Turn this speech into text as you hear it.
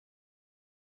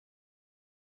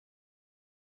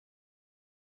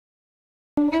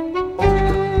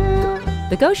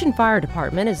The Goshen Fire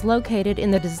Department is located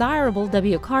in the desirable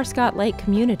W. Carscott Lake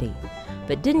community,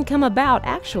 but didn't come about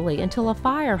actually until a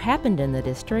fire happened in the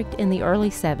district in the early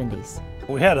 70s.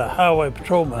 We had a highway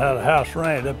patrolman had a house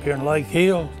rented up here in Lake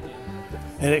Hills,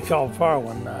 and it caught fire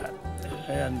one night.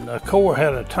 And the Corps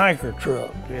had a tanker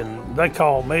truck, and they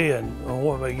called me and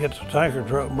wanted me to get the tanker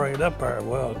truck and bring it up there.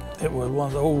 Well, it was one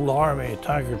of the old Army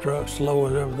tanker trucks, slow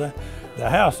and everything. The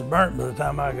house had burnt by the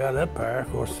time I got up there,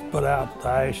 of course, put out the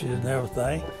ashes and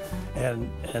everything.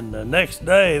 And the next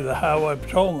day, the highway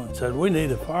patrolman said, "We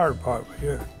need a fire department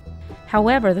here."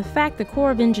 However, the fact the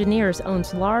Corps of Engineers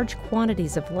owns large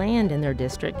quantities of land in their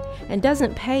district and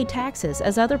doesn't pay taxes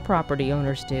as other property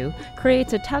owners do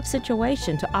creates a tough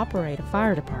situation to operate a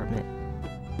fire department.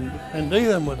 And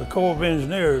dealing with the Corps of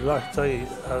Engineers, like I say,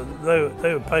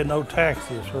 they would pay no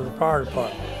taxes for the fire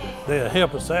department. They'd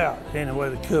help us out any way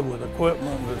they could with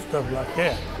equipment and stuff like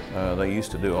that. They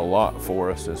used to do a lot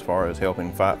for us as far as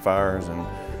helping fight fires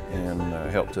and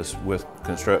helped us with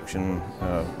construction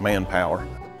manpower.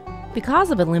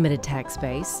 Because of a limited tax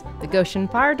base, the Goshen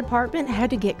Fire Department had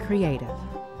to get creative.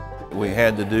 We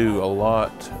had to do a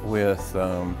lot with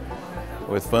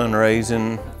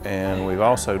fundraising, and we've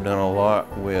also done a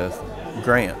lot with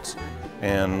grants.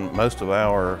 And most of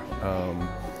our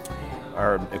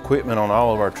equipment on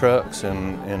all of our trucks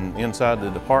and inside the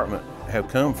department have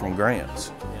come from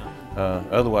grants.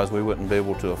 Otherwise, we wouldn't be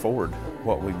able to afford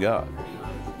what we've got.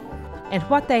 And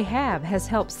what they have has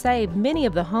helped save many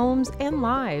of the homes and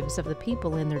lives of the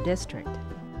people in their district.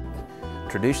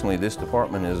 Traditionally, this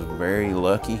department is very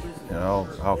lucky, and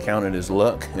I'll count it as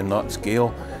luck and not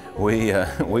skill. We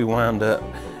wind up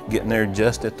getting there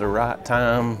just at the right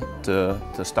time to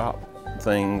stop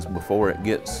things before it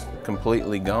gets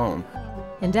completely gone.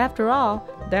 And after all,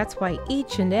 that's why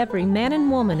each and every man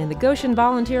and woman in the Goshen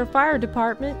Volunteer Fire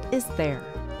Department is there.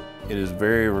 It is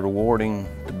very rewarding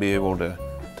to be able to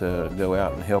go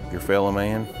out and help your fellow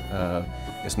man.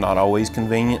 It's not always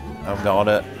convenient. I've got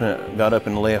up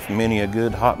and left many a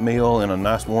good hot meal and a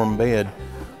nice warm bed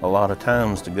a lot of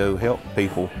times to go help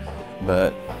people,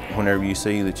 but whenever you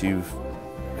see that you've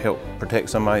helped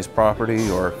protect somebody's property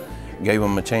or gave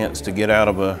them a chance to get out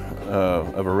of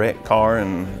a wrecked car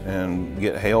and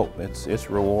get help, it's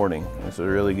rewarding. It's a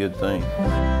really good thing.